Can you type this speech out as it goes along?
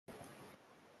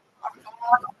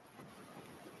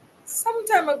Some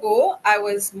time ago, I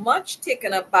was much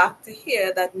taken aback to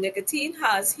hear that nicotine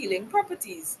has healing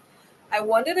properties. I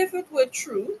wondered if it were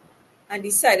true and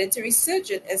decided to research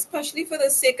it, especially for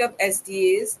the sake of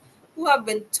SDAs who have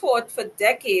been taught for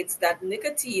decades that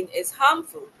nicotine is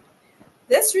harmful.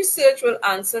 This research will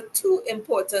answer two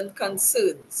important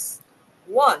concerns.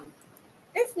 One,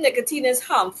 if nicotine is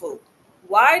harmful,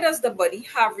 why does the body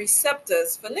have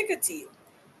receptors for nicotine?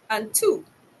 And two,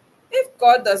 if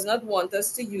God does not want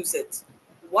us to use it,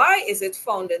 why is it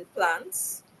found in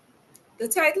plants? The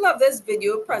title of this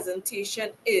video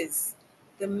presentation is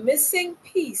The Missing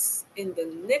Piece in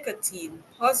the Nicotine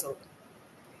Puzzle.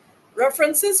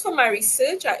 References for my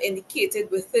research are indicated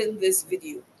within this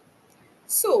video.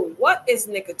 So, what is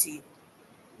nicotine?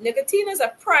 Nicotine is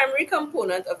a primary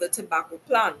component of the tobacco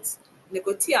plant,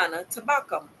 Nicotiana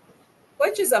tabacum,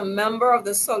 which is a member of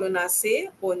the Solanaceae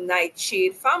or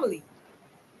nightshade family.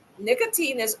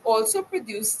 Nicotine is also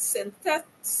produced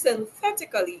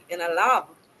synthetically in a lab.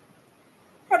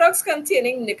 Products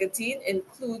containing nicotine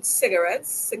include cigarettes,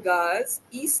 cigars,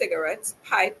 e-cigarettes,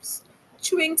 pipes,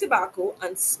 chewing tobacco,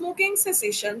 and smoking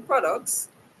cessation products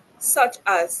such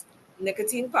as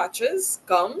nicotine patches,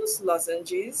 gums,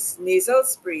 lozenges, nasal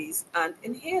sprays, and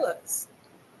inhalers.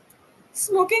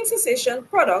 Smoking cessation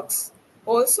products,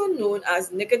 also known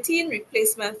as nicotine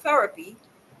replacement therapy,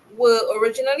 were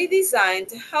originally designed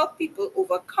to help people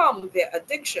overcome their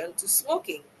addiction to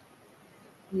smoking.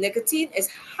 Nicotine is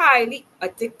highly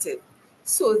addictive,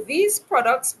 so these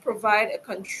products provide a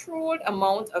controlled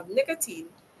amount of nicotine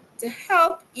to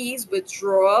help ease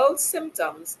withdrawal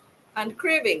symptoms and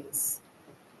cravings.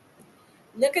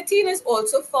 Nicotine is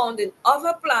also found in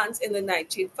other plants in the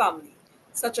nightshade family,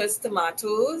 such as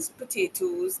tomatoes,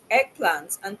 potatoes,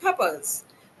 eggplants, and peppers,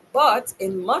 but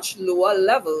in much lower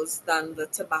levels than the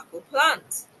tobacco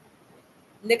plant.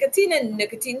 Nicotine in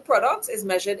nicotine products is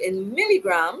measured in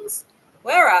milligrams,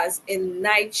 whereas in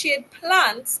nightshade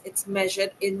plants it's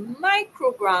measured in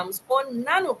micrograms or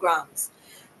nanograms.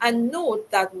 And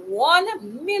note that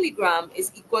 1 milligram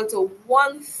is equal to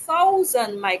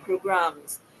 1,000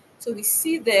 micrograms. So we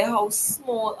see there how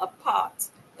small a part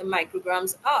the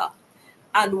micrograms are.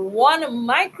 And 1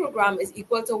 microgram is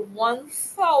equal to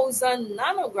 1,000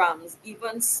 nanograms,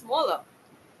 even smaller.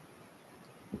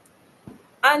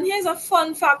 And here's a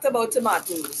fun fact about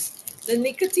tomatoes. The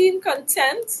nicotine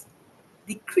content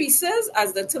decreases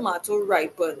as the tomato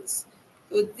ripens.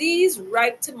 So these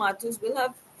ripe tomatoes will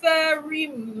have very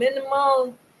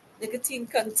minimal nicotine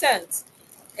content.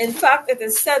 In fact, it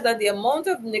is said that the amount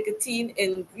of nicotine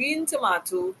in green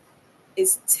tomato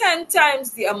is 10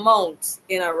 times the amount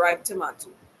in a ripe tomato.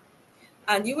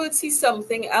 And you will see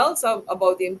something else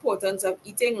about the importance of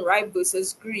eating ripe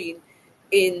versus green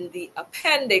in the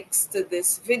appendix to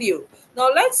this video. Now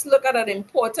let's look at an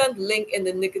important link in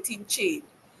the nicotine chain,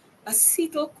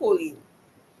 acetylcholine.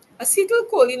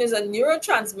 Acetylcholine is a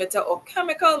neurotransmitter or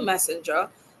chemical messenger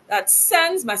that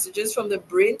sends messages from the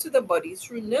brain to the body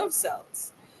through nerve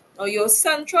cells. Now, your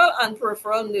central and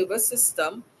peripheral nervous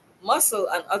system, muscle,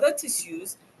 and other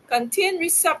tissues contain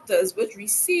receptors which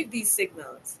receive these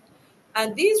signals.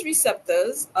 And these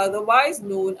receptors, otherwise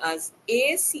known as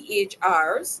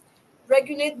ACHRs,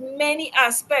 regulate many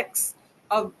aspects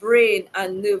of brain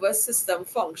and nervous system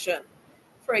function.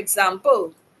 For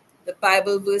example, the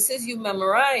Bible verses you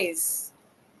memorize,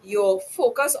 your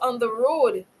focus on the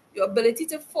road, your ability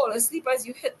to fall asleep as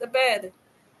you hit the bed,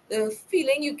 the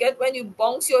feeling you get when you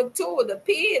bounce your toe, the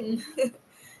pain,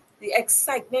 the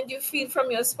excitement you feel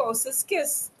from your spouse's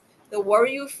kiss, the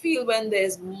worry you feel when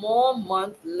there's more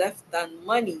month left than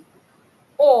money,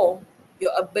 or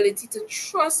your ability to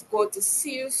trust God to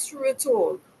see you through it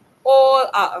all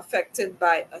are affected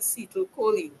by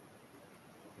acetylcholine.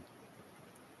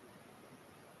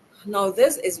 Now,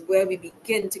 this is where we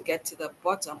begin to get to the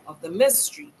bottom of the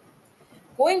mystery.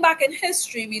 Going back in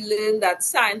history, we learned that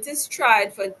scientists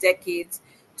tried for decades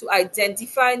to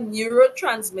identify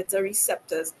neurotransmitter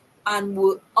receptors and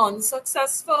were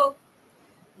unsuccessful.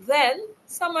 Then,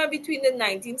 somewhere between the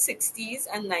 1960s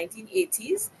and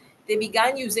 1980s, they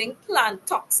began using plant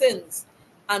toxins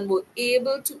and were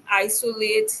able to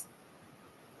isolate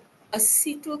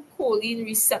acetylcholine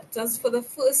receptors for the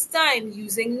first time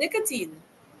using nicotine.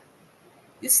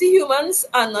 You see, humans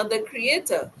are not the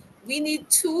creator. We need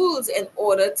tools in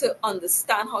order to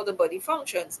understand how the body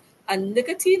functions. And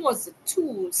nicotine was the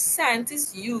tool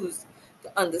scientists used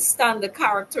to understand the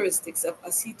characteristics of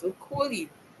acetylcholine.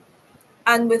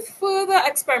 And with further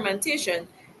experimentation,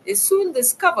 they soon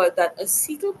discovered that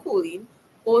acetylcholine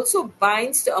also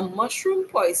binds to a mushroom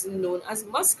poison known as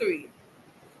muscarine.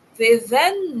 They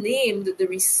then named the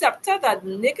receptor that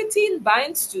nicotine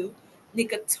binds to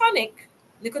nicotinic,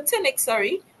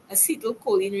 nicotinic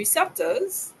acetylcholine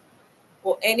receptors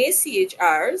or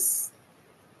NACHRs,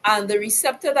 and the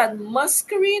receptor that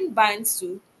muscarine binds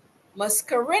to,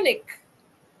 muscarinic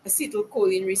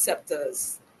acetylcholine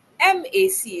receptors,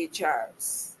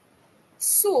 MACHRs.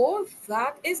 So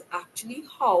that is actually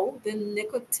how the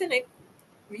nicotinic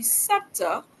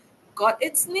receptor got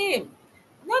its name.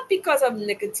 Not because of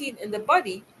nicotine in the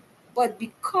body, but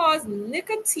because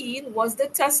nicotine was the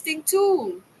testing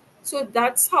tool. So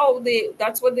that's what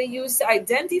they use to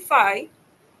identify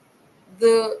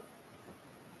the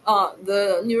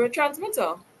the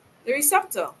neurotransmitter, the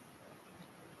receptor.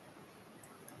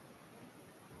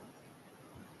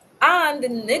 And the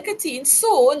nicotine,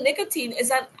 so nicotine is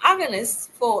an agonist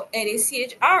for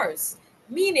NACHRs,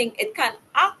 meaning it can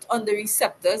act on the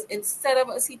receptors instead of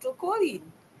acetylcholine.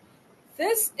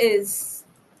 This is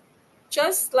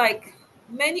just like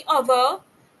many other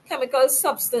chemical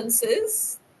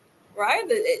substances, right?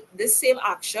 The same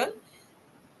action.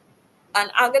 An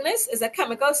agonist is a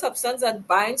chemical substance that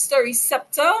binds to a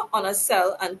receptor on a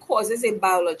cell and causes a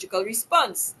biological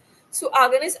response. So,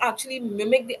 agonists actually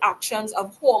mimic the actions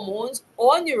of hormones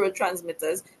or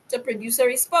neurotransmitters to produce a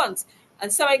response.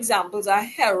 And some examples are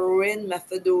heroin,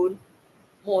 methadone,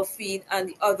 morphine, and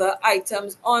the other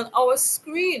items on our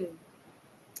screen.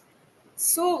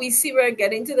 So we see we're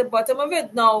getting to the bottom of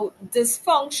it. Now,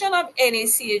 dysfunction of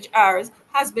NACHRs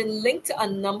has been linked to a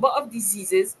number of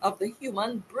diseases of the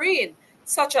human brain,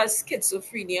 such as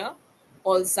schizophrenia,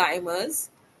 Alzheimer's,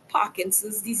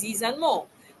 Parkinson's disease, and more.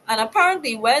 And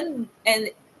apparently, when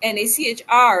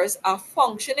NACHRs are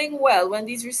functioning well, when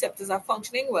these receptors are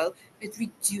functioning well, it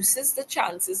reduces the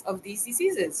chances of these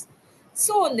diseases.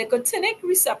 So, nicotinic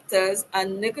receptors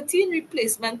and nicotine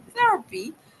replacement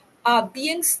therapy are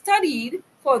being studied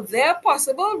for their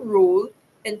possible role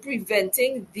in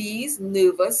preventing these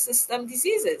nervous system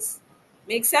diseases.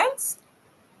 Make sense?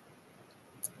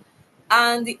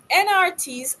 And the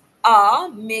NRTs are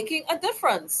making a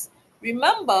difference.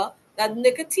 Remember that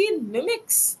nicotine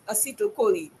mimics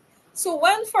acetylcholine. So,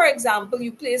 when, for example,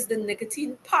 you place the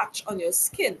nicotine patch on your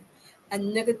skin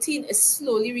and nicotine is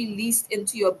slowly released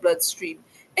into your bloodstream,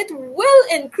 it will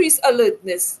increase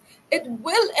alertness, it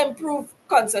will improve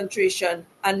concentration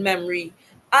and memory,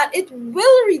 and it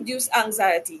will reduce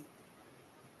anxiety.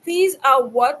 These are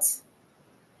what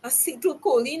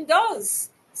acetylcholine does.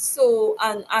 So,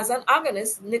 and as an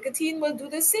agonist, nicotine will do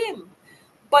the same.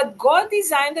 But God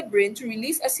designed the brain to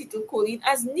release acetylcholine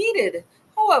as needed.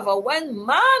 However, when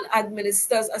man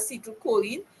administers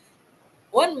nicotine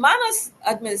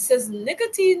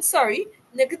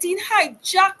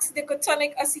hijacks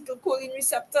nicotinic acetylcholine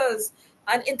receptors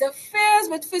and interferes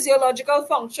with physiological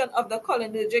function of the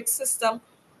cholinergic system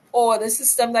or the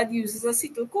system that uses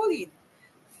acetylcholine.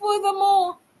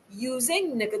 Furthermore,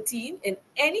 using nicotine in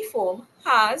any form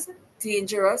has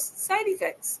dangerous side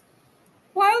effects.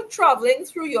 While traveling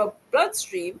through your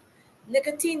bloodstream,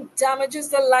 nicotine damages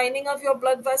the lining of your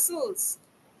blood vessels,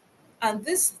 and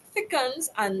this thickens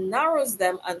and narrows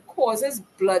them and causes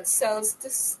blood cells to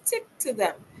stick to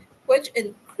them, which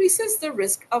increases the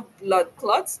risk of blood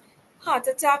clots, heart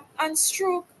attack, and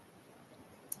stroke.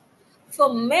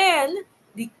 For men,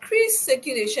 decreased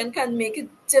circulation can make it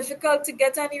difficult to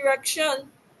get an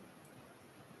erection.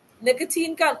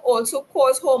 Nicotine can also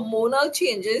cause hormonal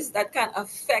changes that can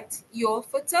affect your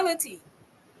fertility.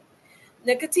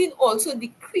 Nicotine also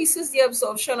decreases the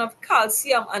absorption of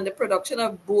calcium and the production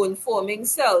of bone forming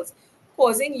cells,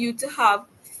 causing you to have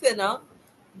thinner,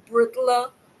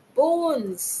 brittler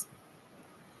bones.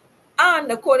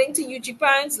 And according to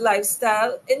Japan's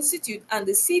Lifestyle Institute and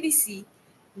the CDC,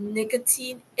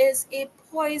 nicotine is a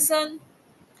poison.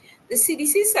 The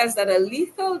CDC says that a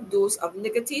lethal dose of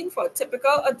nicotine for a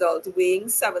typical adult weighing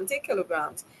 70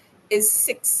 kilograms is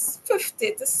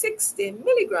 650 to 60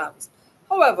 milligrams.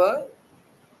 However,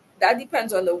 that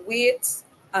depends on the weight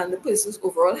and the person's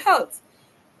overall health.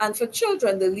 And for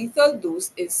children, the lethal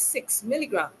dose is 6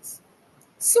 milligrams.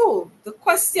 So, the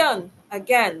question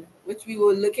again, which we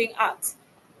were looking at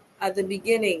the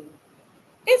beginning,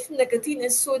 if nicotine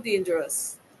is so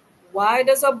dangerous, why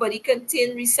does our body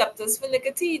contain receptors for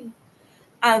nicotine?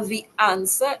 And the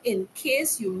answer, in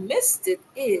case you missed it,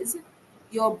 is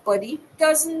your body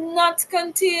does not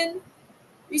contain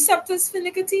receptors for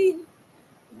nicotine.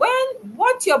 When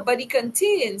what your body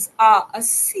contains are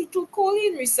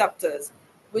acetylcholine receptors,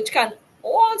 which can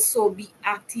also be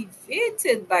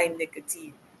activated by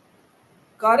nicotine.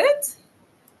 Got it?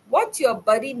 What your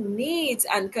body needs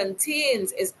and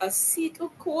contains is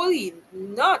acetylcholine,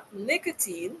 not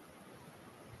nicotine.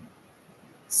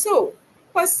 So,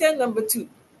 question number 2.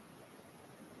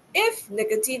 If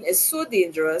nicotine is so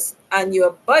dangerous and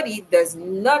your body does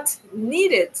not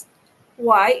need it,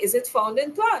 why is it found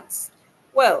in plants?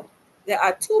 Well, there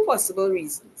are two possible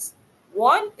reasons.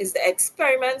 One is the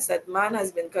experiments that man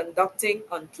has been conducting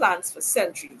on plants for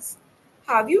centuries.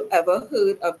 Have you ever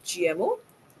heard of GMO?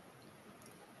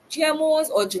 GMOs,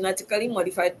 or genetically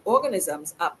modified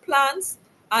organisms, are plants,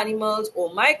 animals,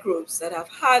 or microbes that have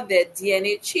had their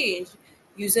DNA changed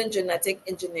using genetic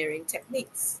engineering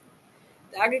techniques.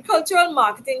 The Agricultural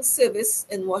Marketing Service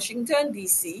in Washington,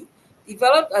 D.C.,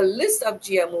 developed a list of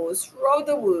GMOs throughout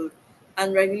the world,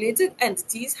 and regulated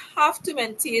entities have to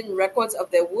maintain records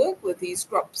of their work with these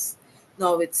crops.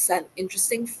 Now, it's an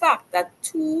interesting fact that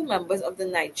two members of the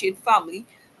nightshade family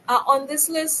are on this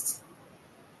list.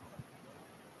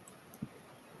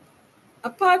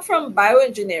 Apart from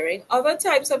bioengineering, other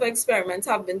types of experiments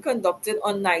have been conducted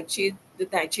on the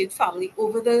nightshade family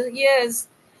over the years.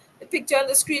 The picture on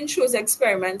the screen shows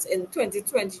experiments in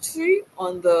 2023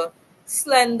 on the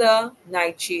slender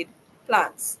nightshade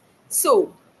plants.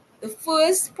 So, the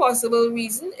first possible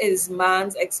reason is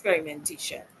man's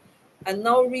experimentation. And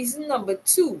now, reason number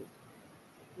two,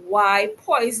 why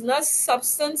poisonous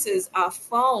substances are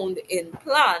found in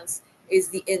plants is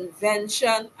the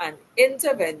invention and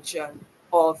intervention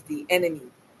of the enemy.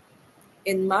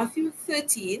 In Matthew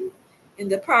 13, in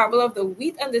the parable of the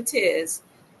wheat and the tares,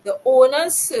 the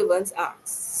owner's servants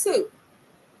asked, "So,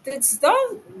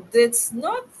 didst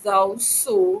not thou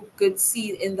sow good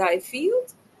seed in thy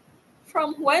field?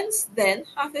 From whence then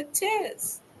hath it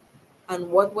tares?"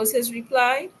 And what was his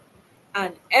reply?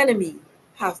 "An enemy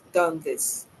hath done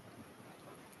this."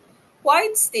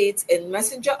 White states in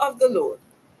Messenger of the Lord,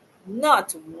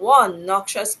 not one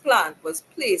noxious plant was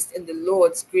placed in the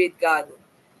Lord's great garden.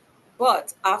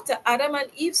 But after Adam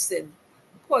and Eve sinned,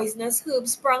 poisonous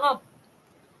herbs sprang up.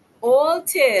 All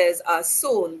tares are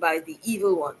sown by the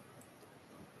evil one.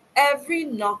 Every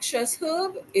noxious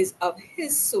herb is of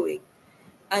his sowing,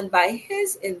 and by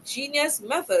his ingenious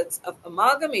methods of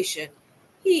amalgamation,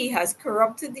 he has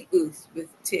corrupted the earth with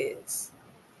tares.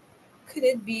 Could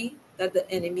it be that the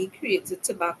enemy created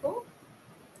tobacco?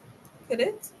 Could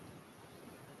it?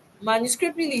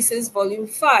 Manuscript Releases, Volume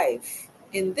 5.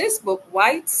 In this book,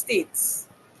 White states,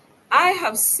 "I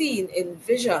have seen in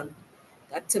vision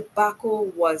that tobacco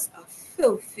was a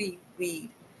filthy weed,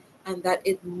 and that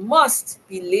it must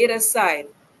be laid aside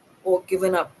or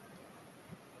given up."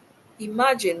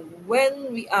 Imagine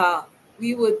when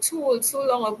we were told so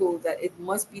long ago that it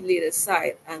must be laid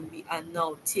aside, and we are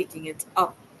now taking it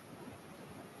up.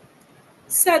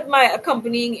 Said my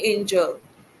accompanying angel,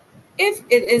 "If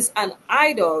it is an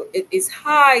idol, it is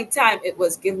high time it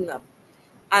was given up.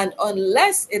 And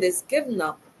unless it is given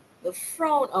up, the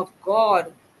frown of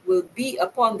God will be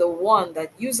upon the one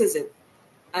that uses it,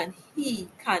 and he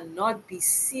cannot be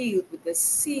sealed with the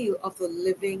seal of the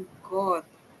living God."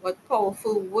 What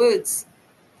powerful words.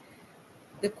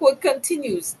 The quote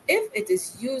continues, "If it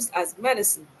is used as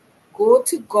medicine, go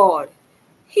to God.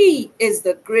 He is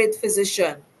the great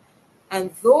physician.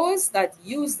 And those that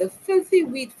use the filthy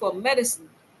weed for medicine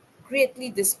greatly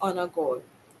dishonor God."